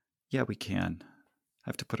Yeah, we can. I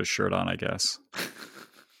have to put a shirt on, I guess.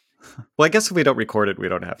 Well, I guess if we don't record it, we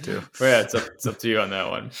don't have to. Well, yeah, it's up to you on that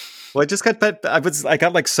one. Well, I just got I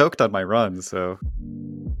got like soaked on my run, so.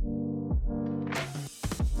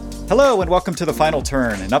 Hello and welcome to The Final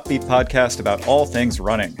Turn, an upbeat podcast about all things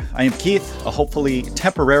running. I am Keith, a hopefully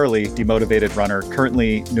temporarily demotivated runner,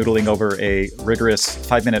 currently noodling over a rigorous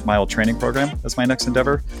 5-minute mile training program as my next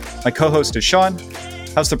endeavor. My co-host is Shawn.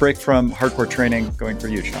 How's the break from hardcore training going for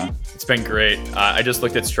you, Shawn? It's been great. I just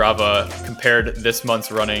looked at Strava, compared this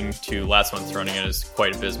month's running to last month's running, and it's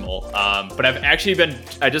quite abysmal. But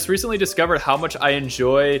I just recently discovered how much I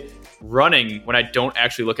enjoy running when I don't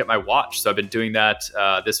actually look at my watch. So I've been doing that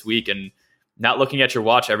this week, and not looking at your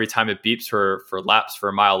watch every time it beeps for laps, for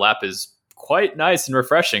a mile lap, is quite nice and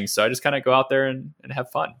refreshing. So I just kind of go out there and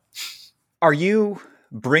have fun. Are you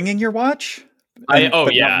bringing your watch? Yeah.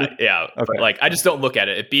 Okay. But like, I just don't look at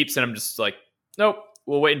it. It beeps and I'm just like, nope,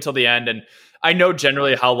 we'll wait until the end. And I know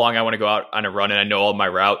generally how long I want to go out on a run, and I know all my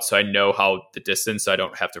routes. So I know how the distance, so I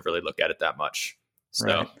don't have to really look at it that much. So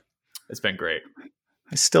right. It's been great.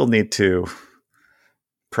 I still need to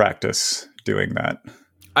practice doing that.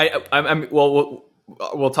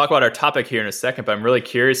 We'll talk about our topic here in a second, but I'm really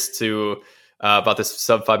curious about this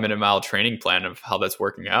sub 5-minute mile training plan of how that's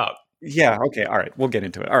working out. Yeah. Okay. All right. We'll get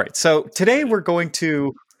into it. All right. So today we're going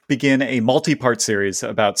to begin a multi-part series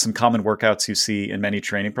about some common workouts you see in many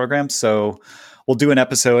training programs. So we'll do an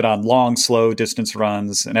episode on long, slow distance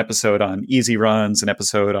runs, an episode on easy runs, an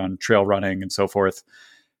episode on trail running, and so forth.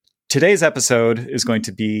 Today's episode is going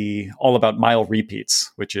to be all about mile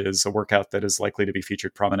repeats, which is a workout that is likely to be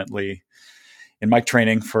featured prominently in my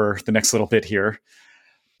training for the next little bit here.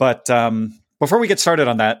 But before we get started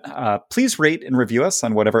on that, please rate and review us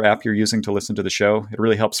on whatever app you're using to listen to the show. It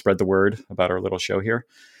really helps spread the word about our little show here.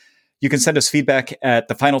 You can send us feedback at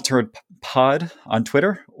The Final Turn Pod on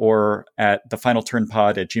Twitter or at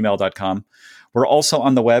thefinalturnpod@gmail.com. We're also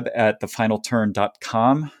on the web at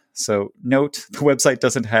thefinalturn.com. So note, the website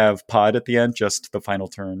doesn't have pod at the end, just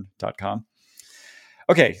thefinalturn.com.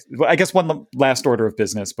 Okay, well, I guess one last order of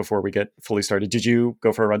business before we get fully started. Did you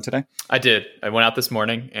go for a run today? I did. I went out this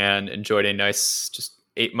morning and enjoyed a nice, just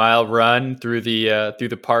 8-mile run through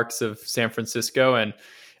the parks of San Francisco. And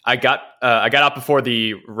I got out before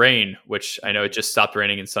the rain, which I know it just stopped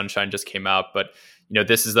raining and sunshine just came out. But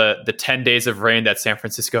this is the 10 days of rain that San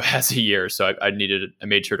Francisco has a year. So I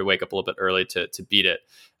made sure to wake up a little bit early to beat it.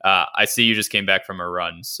 I see you just came back from a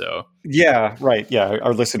run. So yeah, right. Yeah,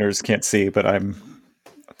 our listeners can't see, but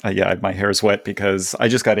my hair is wet because I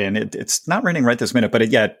just got in. It's not raining right this minute, but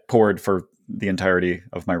it poured for the entirety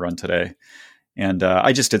of my run today. And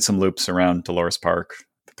I just did some loops around Dolores Park,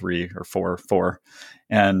 3 or 4.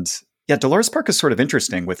 And yeah, Dolores Park is sort of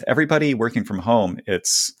interesting with everybody working from home.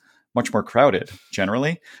 It's much more crowded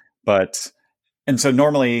generally. And so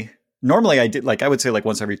normally I did, I would say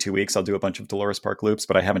once every 2 weeks, I'll do a bunch of Dolores Park loops,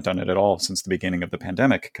 but I haven't done it at all since the beginning of the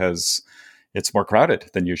pandemic because it's more crowded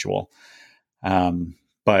than usual.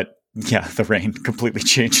 But yeah, the rain completely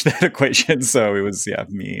changed that equation. So it was,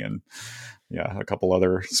 me and a couple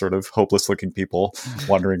other sort of hopeless looking people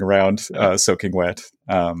wandering around, soaking wet.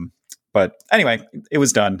 But anyway, it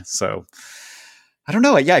was done. So I don't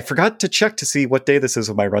know. I forgot to check to see what day this is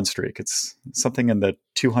of my run streak. It's something in the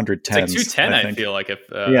 210s. It's like 210, I feel like, if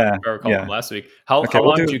I recall from last week. How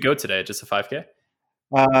long did you go today? Just a 5K?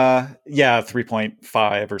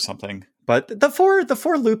 3.5 or something. But the four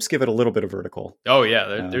loops give it a little bit of vertical. Oh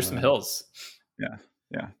yeah, there's some hills. Yeah,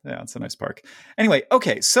 it's a nice park. Anyway,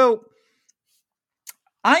 okay, so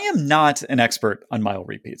I am not an expert on mile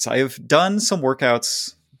repeats. I have done some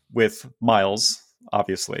workouts with miles,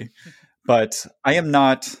 obviously, but I am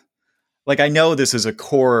not, I know this is a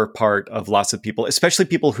core part of lots of people, especially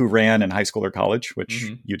people who ran in high school or college, which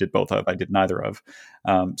you did both of. I did neither of.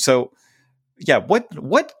 So yeah,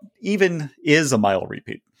 what even is a mile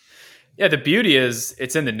repeat? Yeah, the beauty is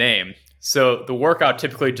it's in the name. So the workout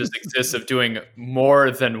typically just exists of doing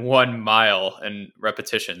more than 1 mile in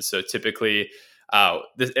repetitions. So typically,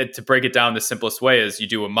 to break it down, the simplest way is you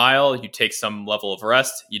do a mile, you take some level of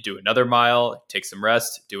rest, you do another mile, take some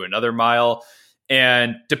rest, do another mile.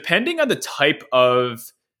 And depending on the type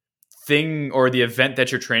of thing or the event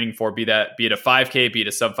that you're training for, be it a 5K, be it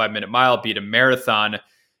a sub 5-minute mile, be it a marathon,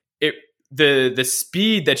 the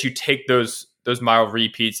speed that you take those mile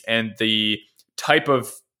repeats and the type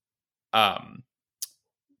of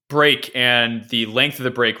break and the length of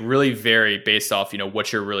the break really vary based off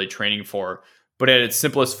what you're really training for. But at its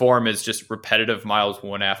simplest form is just repetitive miles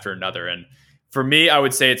one after another. And for me, I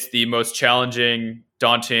would say it's the most challenging,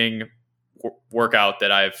 daunting workout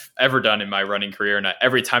that I've ever done in my running career. And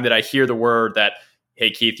every time that I hear the word that hey,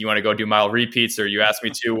 Keith, you want to go do mile repeats, or you asked me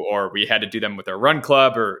to, or we had to do them with our run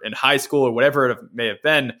club or in high school or whatever it may have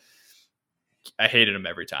been. I hated them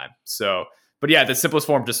every time. So, but yeah, the simplest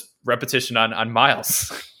form, just repetition on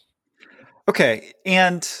miles. Okay.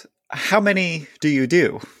 And how many do you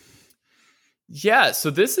do? Yeah.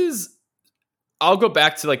 So I'll go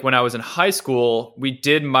back to like when I was in high school, we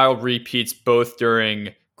did mile repeats both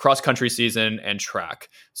during cross country season and track.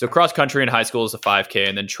 So cross country in high school is a 5K,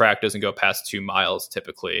 and then track doesn't go past 2 miles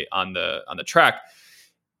typically on the track.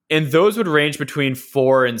 And those would range between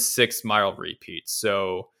 4 and 6 mile repeats.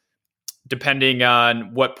 So depending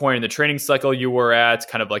on what point in the training cycle you were at,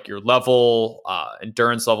 kind of like your level,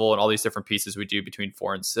 endurance level, and all these different pieces, we do between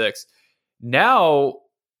 4 and 6. Now,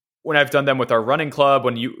 when I've done them with our running club,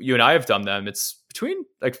 when you and I have done them, it's between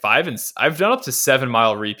like 5 and I've done up to 7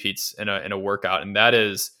 mile repeats in a workout, and that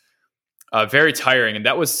is very tiring. And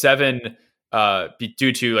that was 7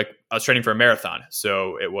 due to like I was training for a marathon,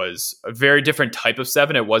 so it was a very different type of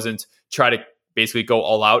 7. It wasn't try to basically go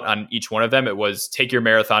all out on each one of them. It was take your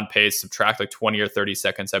marathon pace, subtract like 20 or 30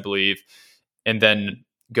 seconds, I believe, and then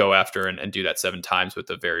go after and do that 7 times with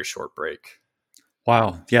a very short break.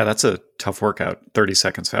 Wow. Yeah, that's a tough workout. 30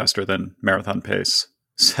 seconds faster than marathon pace.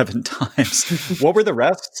 7 times. What were the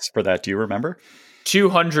rests for that? Do you remember?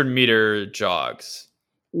 200-meter jogs.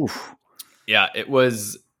 Oof. Yeah, it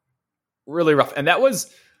was really rough. And that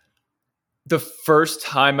was the first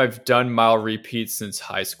time I've done mile repeats since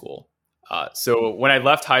high school. So when I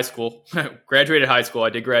left high school, graduated high school,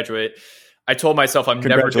 I did graduate. I told myself I'm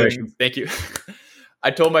never doing, thank you.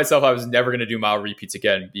 I told myself I was never going to do mile repeats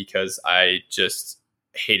again because I just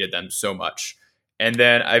hated them so much. And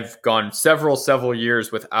then I've gone several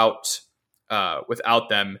years without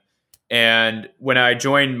them. And when I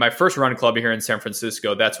joined my first run club here in San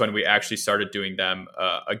Francisco, that's when we actually started doing them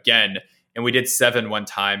again. And we did 7 one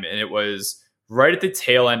time. And it was right at the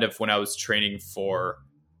tail end of when I was training for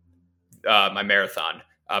my marathon.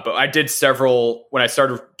 But I did several, when I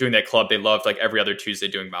started doing that club, they loved like every other Tuesday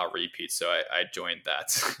doing mile repeats. So I joined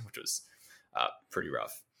that, which was pretty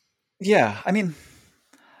rough. Yeah. I mean,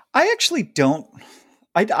 I actually don't,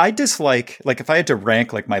 I dislike, like if I had to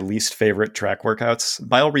rank like my least favorite track workouts,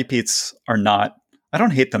 mile repeats are not, I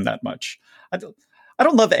don't hate them that much. I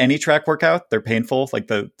don't love any track workout. They're painful. Like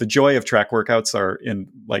the joy of track workouts are in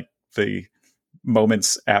like the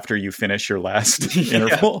moments after you finish your last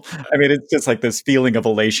interval. I mean, it's just like this feeling of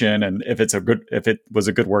elation. And if it was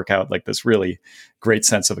a good workout, like this really great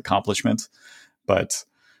sense of accomplishment. But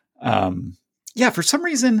yeah, for some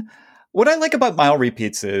reason, what I like about mile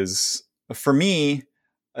repeats is for me,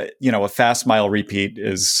 a fast mile repeat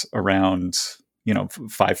is around,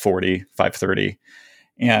 5:40, 5:30.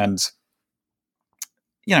 And,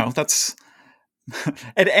 that's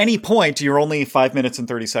at any point, you're only 5 minutes and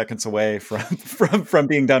 30 seconds away from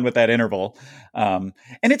being done with that interval. And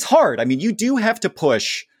it's hard. I mean, you do have to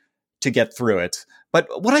push to get through it.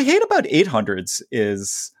 But what I hate about 800s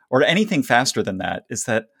is, or anything faster than that, is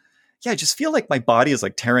that, I just feel like my body is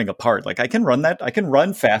like tearing apart. Like I can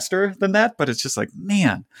run faster than that, but it's just like,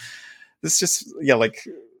 man, this just,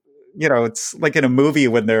 it's like in a movie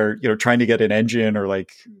when they're, trying to get an engine or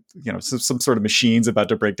like, some sort of machine's about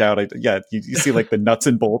to break down. You see like the nuts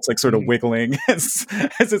and bolts like sort of wiggling as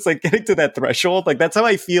it's like getting to that threshold. Like that's how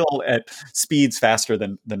I feel at speeds faster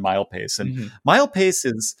than mile pace. And mile pace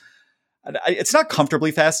is, it's not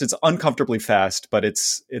comfortably fast. It's uncomfortably fast, but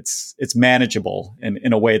it's manageable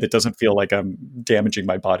in a way that doesn't feel like I'm damaging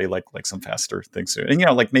my body like some faster things do. And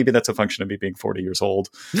like maybe that's a function of me being 40 years old.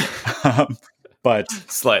 But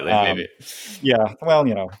slightly, maybe. Yeah. Well,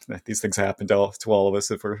 these things happen to all of us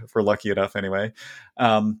if we're lucky enough anyway.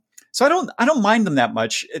 So I don't mind them that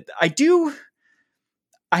much.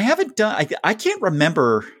 I haven't done, I can't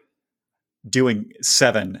remember doing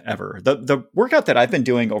 7 ever. The workout that I've been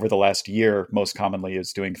doing over the last year most commonly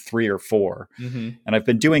is doing 3 or 4. And I've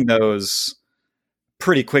been doing those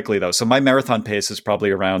pretty quickly though. So my marathon pace is probably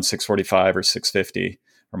around 6:45 or 6:50,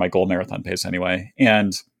 or my goal marathon pace anyway.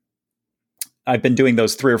 And I've been doing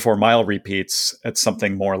those 3 or 4 mile repeats at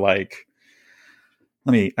something more like,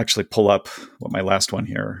 let me actually pull up what my last one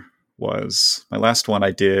here was. My last one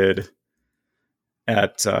I did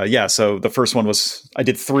at, so the first one was, I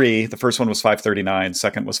did 3. The first one was 5:39,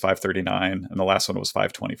 second was 5:39, and the last one was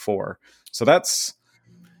 5:24. So that's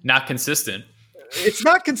not consistent. It's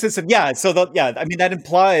not consistent. Yeah. So I mean, that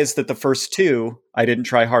implies that the first 2 I didn't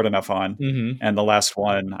try hard enough on. And the last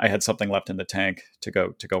one I had something left in the tank to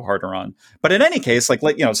go harder on. But in any case, so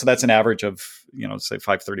that's an average of, say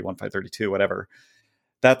 5:31, 5:32, whatever.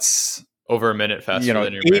 That's over a minute faster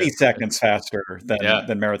than your 80 marathon. seconds faster Yeah.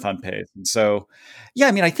 than marathon pace. And so, yeah,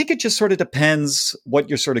 I mean, I think it just sort of depends what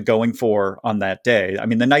you're sort of going for on that day. I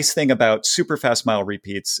mean, the nice thing about super fast mile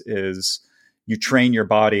repeats is you train your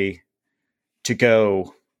body to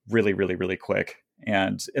go really, really, really quick.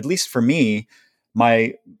 And at least for me,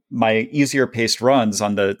 my easier paced runs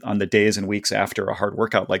on the days and weeks after a hard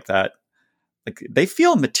workout like that, like they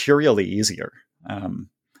feel materially easier. And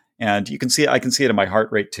I can see it in my heart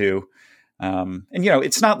rate too. And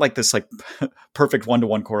it's not like this like perfect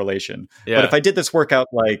 1-to-1 correlation, but if I did this workout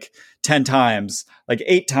like 10 times, like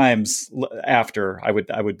 8 times after, I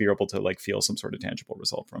would be able to like feel some sort of tangible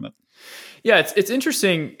result from it. Yeah. It's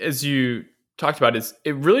interesting, as you talked about, is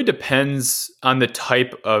it really depends on the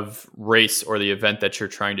type of race or the event that you're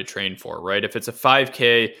trying to train for, right? If it's a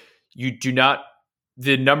 5K,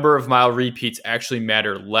 the number of mile repeats actually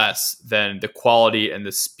matter less than the quality and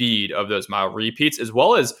the speed of those mile repeats, as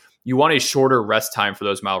well as you want a shorter rest time for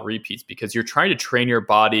those mile repeats, because you're trying to train your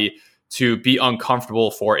body to be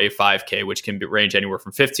uncomfortable for a 5K, which can range anywhere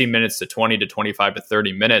from 15 minutes to 20 to 25 to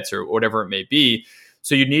 30 minutes or whatever it may be.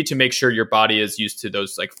 So you need to make sure your body is used to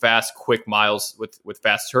those like fast, quick miles with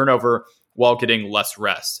fast turnover while getting less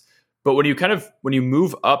rest. But when you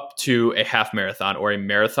move up to a half marathon or a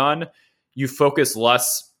marathon, you focus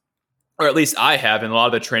less, or at least I have in a lot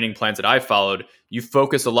of the training plans that I followed, you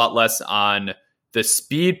focus a lot less on the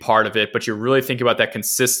speed part of it, but you're really thinking about that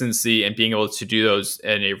consistency and being able to do those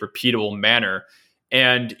in a repeatable manner.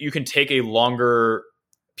 And you can take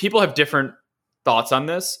people have different thoughts on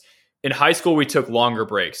this. In high school, we took longer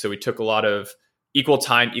breaks. So we took a lot of equal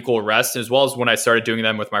time, equal rest, as well as when I started doing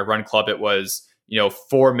them with my run club, it was,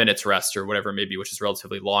 4 minutes rest or whatever it may be, which is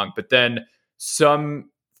relatively long. But then some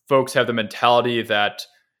folks have the mentality that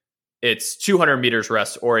it's 200 meters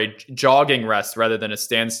rest or a jogging rest rather than a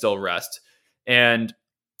standstill rest. And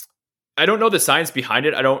I don't know the science behind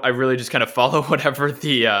it. I really just kind of follow whatever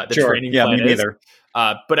the Sure. training Yeah, plan me is. neither.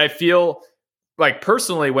 But I feel like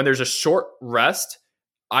personally, when there's a short rest,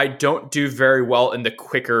 I don't do very well in the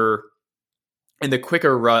quicker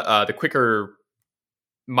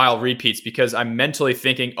mile repeats, because I'm mentally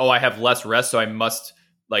thinking, oh, I have less rest, so I must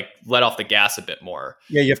like let off the gas a bit more.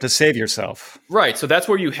 Yeah, you have to save yourself. Right. So that's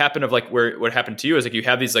where you happen of like where what happened to you is like you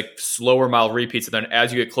have these like slower mile repeats, and then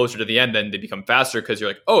as you get closer to the end, then they become faster because you're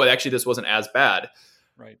like, oh, actually this wasn't as bad.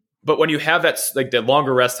 Right. But when you have that, like the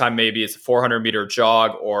longer rest time, maybe it's a 400-meter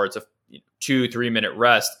jog or it's a 2-3 minute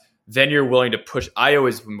rest, then you're willing to push. I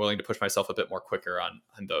always been willing to push myself a bit more quicker on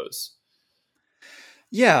those.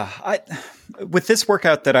 Yeah. With this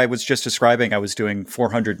workout that I was just describing, I was doing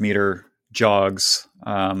 400-meter jogs.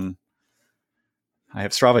 I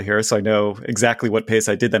have Strava here, so I know exactly what pace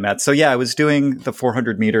I did them at. So yeah, I was doing the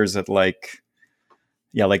 400 meters at like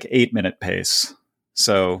 8-minute pace.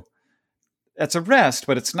 So that's a rest,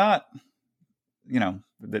 but it's not,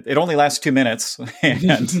 it only lasts 2 minutes and,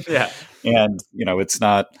 and it's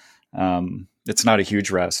not a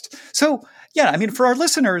huge rest. So yeah, I mean, for our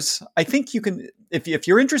listeners, I think you can, if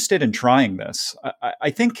you're interested in trying this, I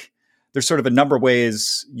think there's sort of a number of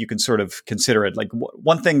ways you can sort of consider it. Like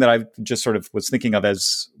one thing that I just sort of was thinking of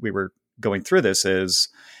as we were going through this is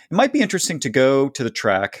it might be interesting to go to the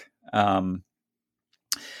track.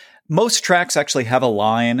 Most tracks actually have a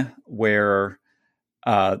line where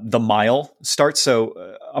the mile starts.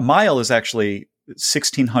 So a mile is actually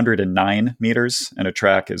 1,609 meters and a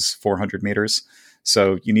track is 400 meters.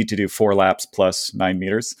 So you need to do 4 laps plus 9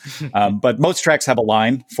 meters. But most tracks have a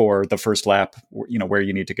line for the first lap, where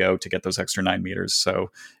you need to go to get those extra 9 meters.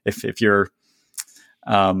 So if you're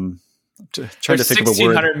trying to think of a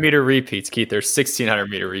word. 1,600-meter repeats, Keith. There's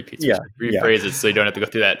 1,600-meter repeats. Yeah. Rephrase it so you don't have to go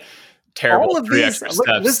through that terrible all of 3 these, extra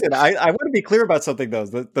steps. Listen, I want to be clear about something, though.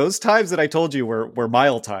 Those times that I told you were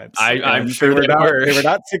mile times. I'm sure they were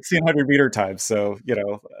not 1,600-meter times. So,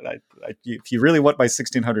 if you really want my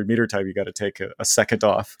 1,600-meter time, you got to take a second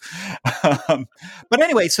off. But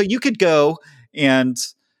anyway, so you could go and,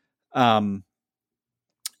 and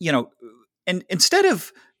instead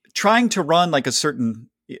of trying to run like a certain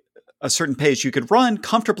pace, you could run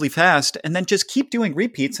comfortably fast and then just keep doing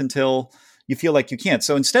repeats until you feel like you can't.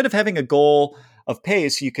 So instead of having a goal of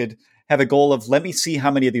pace, you could have a goal of, let me see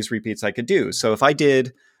how many of these repeats I could do. So if I do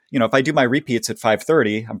my repeats at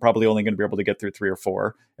 5:30, I'm probably only going to be able to get through 3 or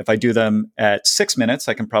 4. If I do them at 6 minutes,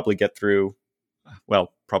 I can probably get through,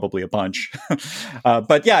 probably a bunch.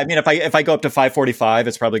 But yeah, I mean, if I go up to 5:45,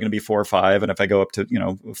 it's probably going to be 4 or 5, and if I go up to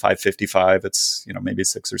 5:55, it's maybe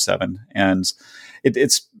 6 or 7, and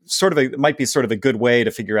it's sort of it might be sort of a good way to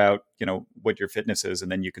figure out what your fitness is,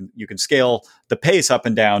 and then you can scale the pace up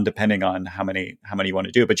and down depending on how many you want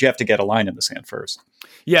to do, but you have to get a line in the sand first.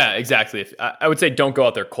 Yeah, exactly. I would say don't go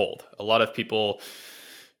out there cold. A lot of people,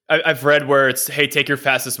 I've read where it's, hey, take your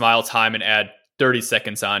fastest mile time and add 30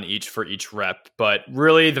 seconds on each for each rep. But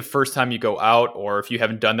really, the first time you go out, or if you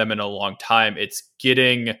haven't done them in a long time, it's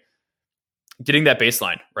getting that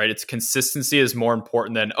baseline, right? It's consistency is more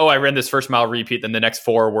important than, I ran this first mile repeat, then the next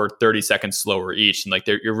 4 were 30 seconds slower each. And like,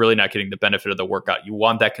 you're really not getting the benefit of the workout. You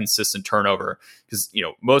want that consistent turnover because,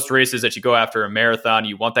 most races that you go after a marathon,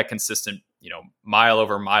 you want that consistent, mile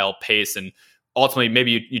over mile pace. And ultimately,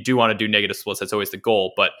 maybe you do want to do negative splits. That's always the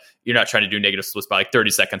goal, but you're not trying to do negative splits by like 30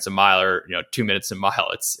 seconds a mile or 2 minutes a mile.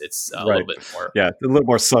 It's a little bit more. Yeah, a little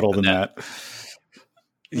more subtle than that.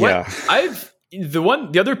 Yeah.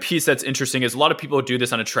 The other piece that's interesting is a lot of people do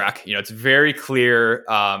this on a track. It's very clear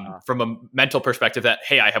from a mental perspective that,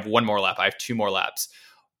 hey, I have 1 more lap. I have 2 more laps.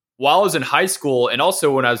 While I was in high school, and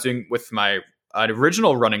also when I was doing with my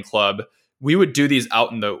original running club, we would do these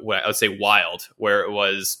out in the, I would say, wild, where it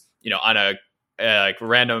was, on a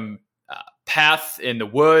random path in the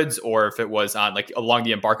woods, or if it was on like along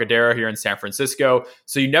the Embarcadero here in San Francisco.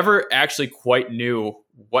 So you never actually quite knew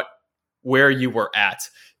where you were at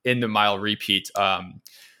in the mile repeat,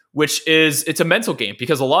 which is, it's a mental game,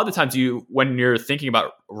 because a lot of the times when you're thinking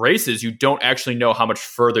about races, you don't actually know how much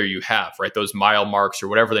further you have, right? Those mile marks or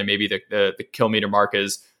whatever they may be, the kilometer mark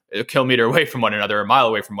is a kilometer away from one another, a mile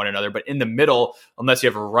away from one another. But in the middle, unless you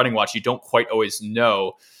have a running watch, you don't quite always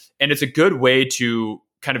know. And it's a good way to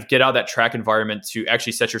kind of get out of that track environment to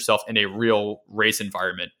actually set yourself in a real race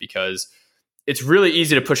environment, because it's really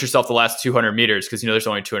easy to push yourself the last 200 meters because, there's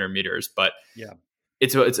only 200 meters, but yeah,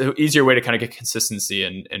 it's an easier way to kind of get consistency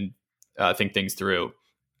and think things through.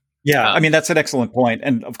 Yeah, I mean, that's an excellent point.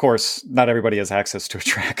 And of course, not everybody has access to a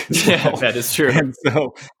track as well. Yeah, that is true. And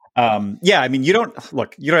so, I mean, you don't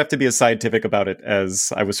have to be as scientific about it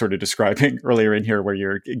as I was sort of describing earlier in here, where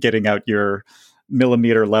you're getting out your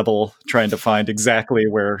millimeter level, trying to find exactly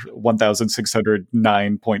where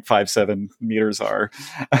 1,609.57 meters are.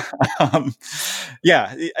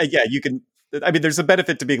 You can. I mean, there's a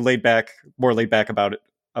benefit to being more laid back about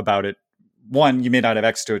it. One, you may not have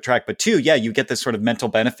access to a track, but 2, you get this sort of mental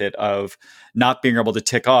benefit of not being able to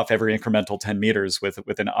tick off every incremental 10 meters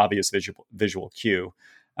with an obvious visual cue.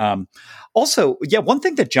 Also, one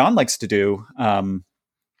thing that John likes to do,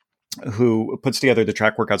 who puts together the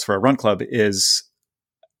track workouts for our run club, is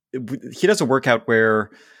he does a workout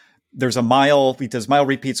where there's he does mile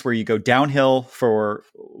repeats where you go downhill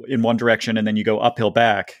in one direction and then you go uphill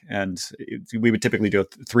back. And we would typically do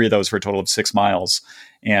 3 of those for a total of 6 miles.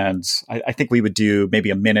 And I think we would do maybe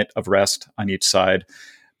a minute of rest on each side.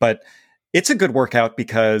 But it's a good workout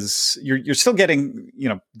because you're still getting,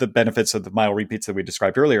 the benefits of the mile repeats that we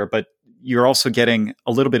described earlier, but you're also getting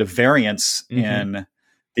a little bit of variance in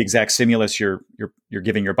the exact stimulus you're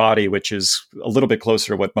giving your body, which is a little bit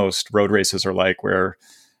closer to what most road races are like, where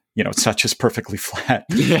it's not just perfectly flat,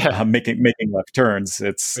 making left turns.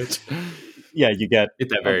 You get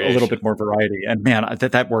a little bit more variety. And man,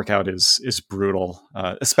 that workout is brutal,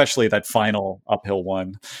 especially that final uphill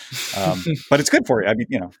one. But it's good for you. I mean,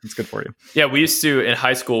 it's good for you. Yeah, we used to, in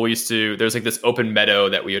high school, there's like this open meadow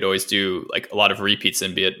that we would always do like a lot of repeats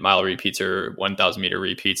in, be it mile repeats or 1,000 meter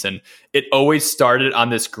repeats. And it always started on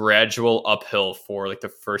this gradual uphill for like the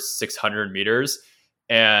first 600 meters.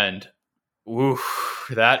 And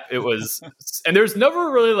that it was, and there's never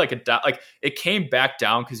really like it came back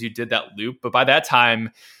down because you did that loop, but by that time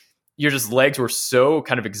your legs were so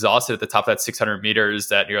kind of exhausted at the top of that 600 meters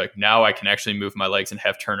that you're like, now I can actually move my legs and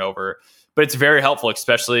have turnover. But it's very helpful,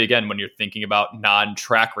 especially again when you're thinking about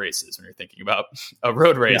non-track races, when you're thinking about a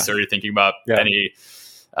road race or you're thinking about any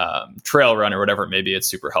trail run or whatever it may be. It's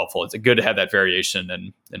super helpful. It's good to have that variation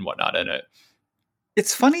and whatnot in it.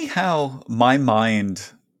 It's funny how my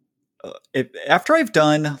mind, after I've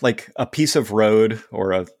done like a piece of road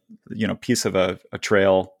or a piece of a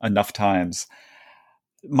trail enough times,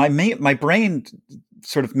 my brain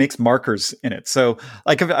sort of makes markers in it. So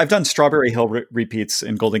like I've done Strawberry Hill repeats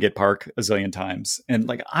in Golden Gate Park a zillion times, and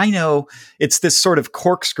like I know it's this sort of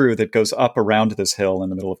corkscrew that goes up around this hill in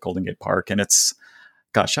the middle of Golden Gate Park, and it's,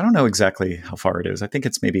 gosh, I don't know exactly how far it is. I think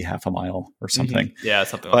it's maybe half a mile or something. Yeah,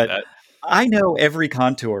 something like that. I know every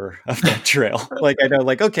contour of that trail. Like I know,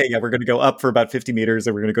 like, okay, yeah, we're going to go up for about 50 meters,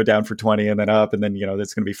 and we're going to go down for 20, and then up, and then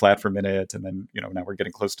that's going to be flat for a minute, and then now we're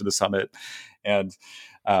getting close to the summit, and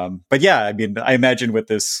but yeah, I mean, I imagine with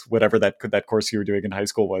this whatever that course you were doing in high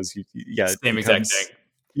school was, yeah, it Same exact becomes. thing.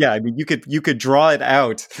 Yeah, I mean, you could draw it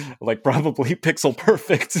out like probably pixel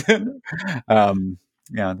perfect.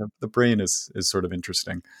 Yeah, the brain is sort of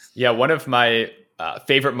interesting. Yeah, one of my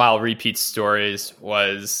favorite mile repeat stories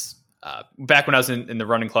was back when I was in the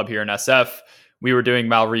running club here in SF. We were doing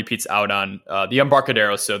mile repeats out on the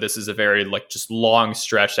Embarcadero. So this is a very like just long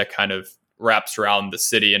stretch that kind of wraps around the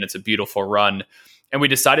city, and it's a beautiful run. And we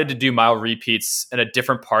decided to do mile repeats in a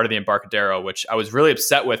different part of the Embarcadero, which I was really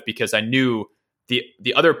upset with because I knew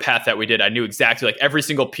the other path that we did, I knew exactly like every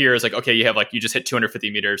single pier is like, okay, you have like, you just hit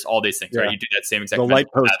 250 meters, all these things, right? You do that same exact the light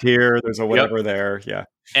post path. here. There's a whatever there. Yeah.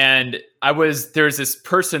 And there's this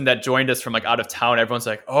person that joined us from like out of town. Everyone's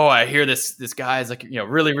like, oh, I hear this guy is like,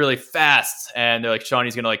 really, really fast. And they're like, Shawn,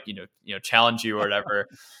 he's going to like, challenge you or whatever.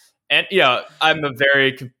 And, I'm a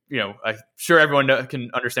very, I'm sure everyone can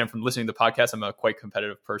understand from listening to the podcast, I'm a quite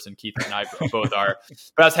competitive person. Keith and I both are.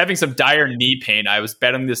 But I was having some dire knee pain. I was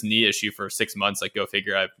battling this knee issue for 6 months. Like, go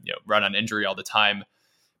figure. I've run on injury all the time.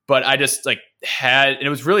 But I just like and it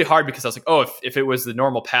was really hard because I was like, oh, if it was the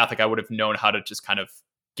normal path, like I would have known how to just kind of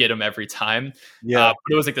get him every time. Yeah.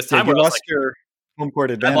 But it was like this time where you lost your home court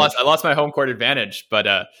advantage. I lost my home court advantage,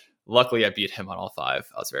 but luckily I beat him on all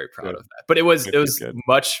 5. I was very proud of that. But it was good.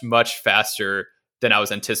 Much faster than I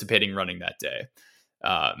was anticipating running that day.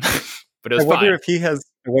 But it was fine. I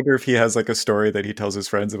wonder if he has like a story that he tells his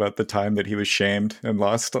friends about the time that he was shamed and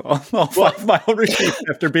lost all 5 mile routine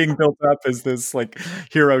after being built up as this like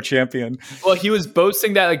hero champion. Well, he was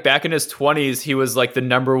boasting that like back in his 20s, he was like the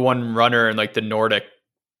number 1 runner in like the Nordic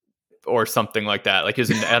or something like that. Like he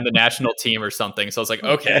was on the national team or something. So I was like,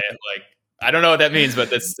 okay, like I don't know what that means,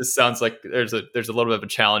 but this sounds like there's a little bit of a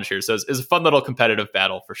challenge here. So it's a fun little competitive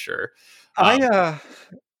battle for sure. I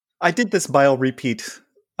did this mile repeat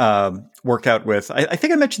workout with, I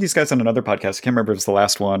think I mentioned these guys on another podcast. I can't remember if it was the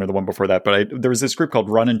last one or the one before that, but there was this group called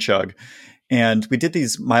Run and Chug, and we did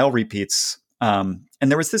these mile repeats. And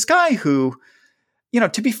there was this guy who,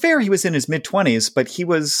 to be fair, he was in his mid-20s, but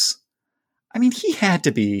he had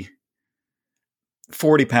to be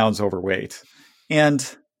 40 pounds overweight.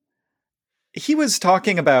 And he was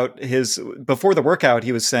talking about before the workout,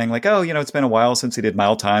 he was saying like, oh, it's been a while since he did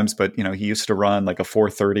mile times, but he used to run like a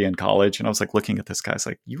 4:30 in college. And I was like looking at this guy, I was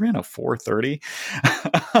like, you ran a 4:30?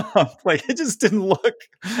 Like it just didn't look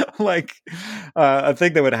like a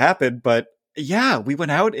thing that would happen. But yeah, we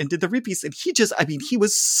went out and did the repeats, and he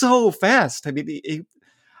was so fast. I mean,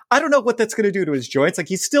 I don't know what that's going to do to his joints. Like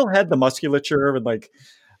he still had the musculature and like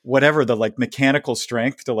whatever, the like mechanical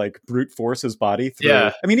strength to like brute force his body through.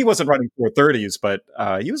 Yeah. I mean, he wasn't running 4:30s, but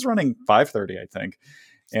he was running 5:30, I think.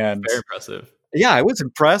 And very impressive. Yeah, I was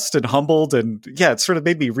impressed and humbled, and yeah, it sort of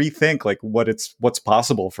made me rethink like what's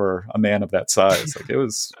possible for a man of that size. Like it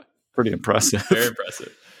was pretty impressive. Very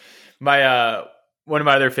impressive. My one of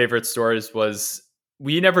my other favorite stories was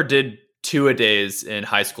we never did 2-a-days in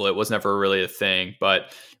high school. It was never really a thing,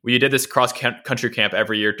 but we did this cross country camp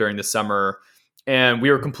every year during the summer. And we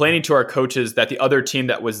were complaining to our coaches that the other team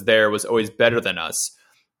that was there was always better than us.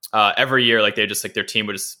 Every year, like they just like their team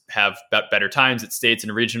would just have better times at states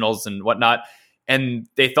and regionals and whatnot. And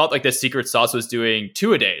they thought like the secret sauce was doing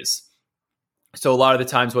 2-a-days. So a lot of the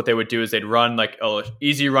times what they would do is they'd run like an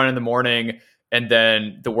easy run in the morning and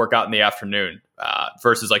then the workout in the afternoon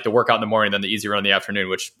versus like the workout in the morning, then the easy run in the afternoon,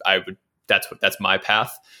 which that's my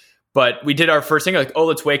path. But we did our first thing like, oh,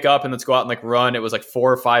 let's wake up and let's go out and like run. It was like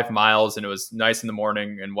 4 or 5 miles and it was nice in the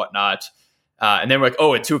morning and whatnot. And then we're like,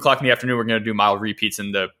 oh, at 2:00 in the afternoon, we're going to do mile repeats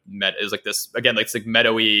in it was like this, again, like it's like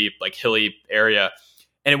meadowy, like hilly area.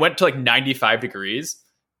 And it went to like 95 degrees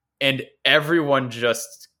and everyone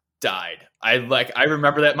just died. I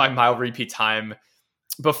remember that my mile repeat time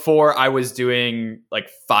before I was doing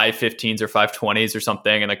like 5:15s or 5:20s or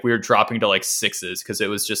something. And like we were dropping to like 6s because it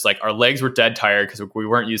was just like our legs were dead tired because we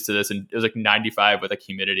weren't used to this. And it was like 95 with like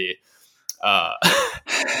humidity.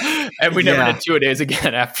 And we never did 2-a-days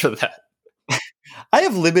again after that. I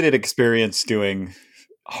have limited experience doing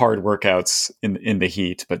hard workouts in the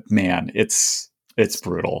heat, but man, it's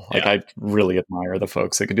brutal. Like I really admire the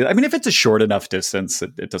folks that can do that. I mean, if it's a short enough distance,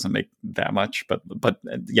 it doesn't make that much, but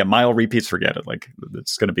yeah, mile repeats, forget it. Like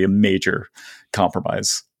it's going to be a major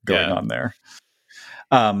compromise going on there.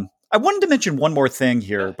 I wanted to mention one more thing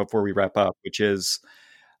here before we wrap up, which is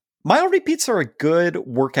mile repeats are a good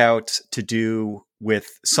workout to do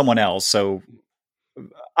with someone else. So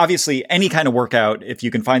obviously any kind of workout, if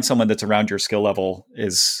you can find someone that's around your skill level,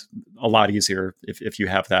 is a lot easier if you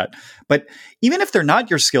have that. But even if they're not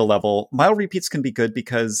your skill level, mile repeats can be good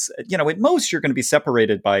because, at most you're going to be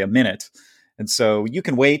separated by a minute. And so you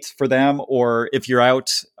can wait for them, or if you're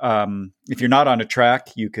out, if you're not on a track,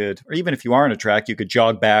 you could, or even if you are on a track, you could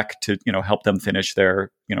jog back to, help them finish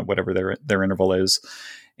their, whatever their interval is.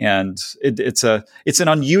 And it's an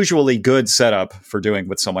unusually good setup for doing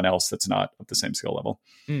with someone else that's not of the same skill level.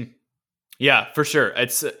 Yeah, for sure.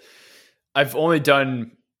 I've only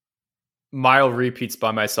done mile repeats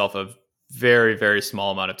by myself a very, very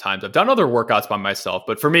small amount of times. I've done other workouts by myself,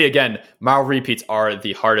 but for me, again, mile repeats are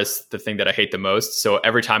the thing that I hate the most. So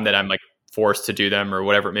every time that I'm like forced to do them or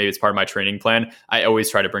whatever, maybe it's part of my training plan, I always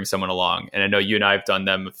try to bring someone along. And I know you and I have done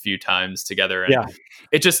them a few times together. And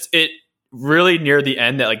it really near the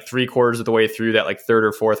end, that like 3/4 of the way through that like third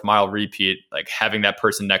or fourth mile repeat, like having that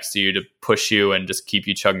person next to you to push you and just keep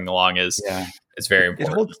you chugging along is very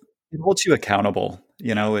important. It holds you accountable.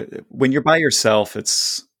 When you're by yourself,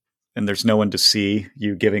 and there's no one to see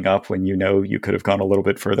you giving up when you could have gone a little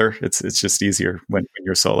bit further. It's just easier when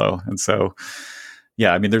you're solo. And so,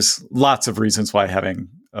 there's lots of reasons why having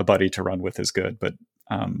a buddy to run with is good, but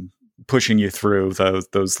pushing you through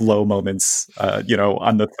those low moments,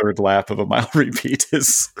 on the third lap of a mile repeat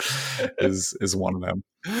is one of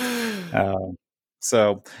them.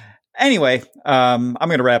 So anyway, I'm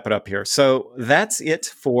going to wrap it up here. So that's it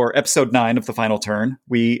for episode 9 of The Final Turn.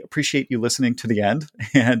 We appreciate you listening to the end,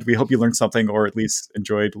 and we hope you learned something, or at least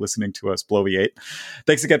enjoyed listening to us bloviate.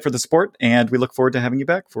 Thanks again for the support, and we look forward to having you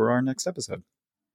back for our next episode.